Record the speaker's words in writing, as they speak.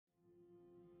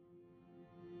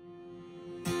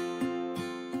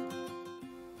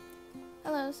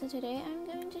So today I'm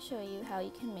going to show you how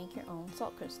you can make your own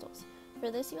salt crystals.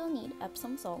 For this you will need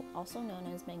Epsom salt, also known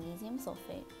as magnesium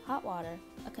sulfate, hot water,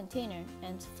 a container,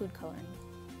 and food coloring.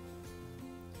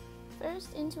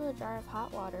 First, into a jar of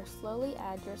hot water, slowly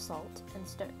add your salt and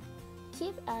stir.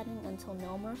 Keep adding until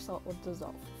no more salt will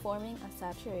dissolve, forming a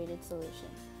saturated solution.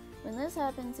 When this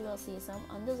happens, you will see some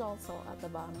undissolved salt at the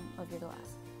bottom of your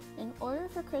glass. In order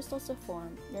for crystals to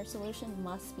form, your solution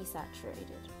must be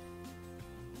saturated.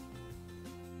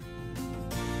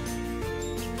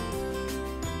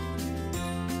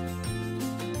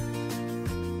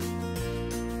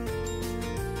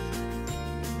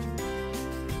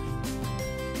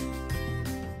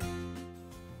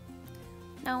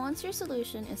 Now once your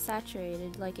solution is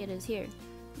saturated like it is here,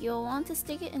 you'll want to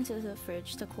stick it into the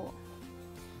fridge to cool.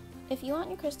 If you want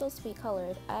your crystals to be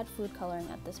colored, add food coloring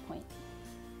at this point.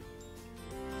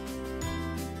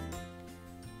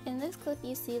 In this clip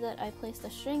you see that I placed a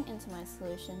string into my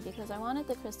solution because I wanted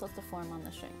the crystals to form on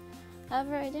the string.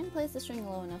 However, I didn't place the string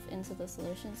low enough into the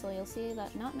solution, so you'll see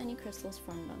that not many crystals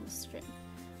formed on the string.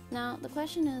 Now the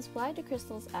question is, why do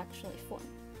crystals actually form?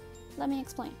 Let me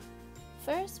explain.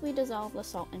 First, we dissolve the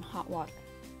salt in hot water.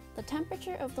 The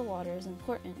temperature of the water is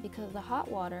important because the hot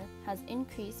water has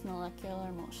increased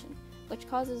molecular motion, which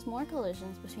causes more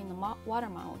collisions between the water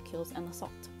molecules and the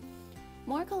salt.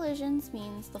 More collisions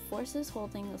means the forces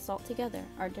holding the salt together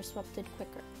are disrupted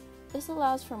quicker. This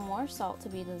allows for more salt to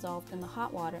be dissolved in the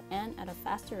hot water and at a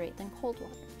faster rate than cold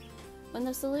water. When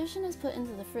the solution is put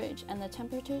into the fridge and the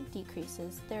temperature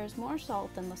decreases, there is more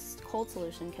salt than the cold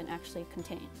solution can actually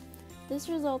contain. This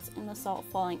results in the salt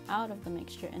falling out of the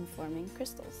mixture and forming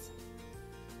crystals.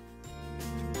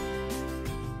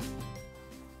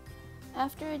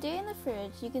 After a day in the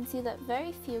fridge, you can see that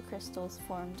very few crystals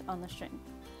formed on the string.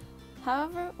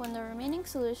 However, when the remaining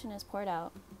solution is poured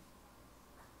out,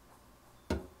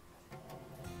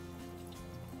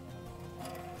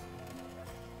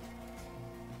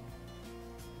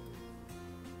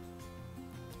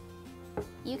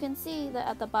 you can see that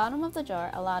at the bottom of the jar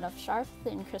a lot of sharp,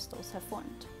 thin crystals have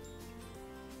formed.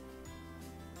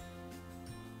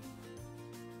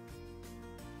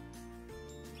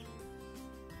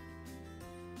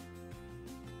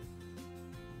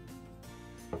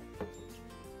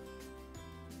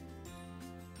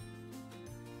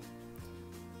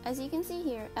 As you can see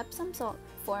here, Epsom salt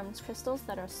forms crystals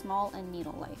that are small and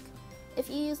needle-like. If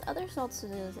you use other salts to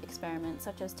do this experiment,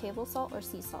 such as table salt or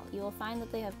sea salt, you will find that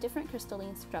they have different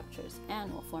crystalline structures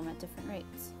and will form at different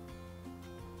rates.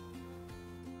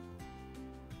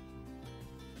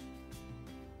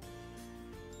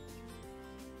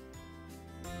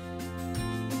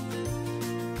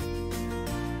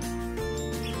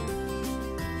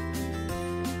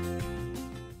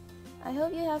 I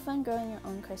hope you have fun growing your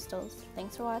own crystals.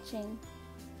 Thanks for watching.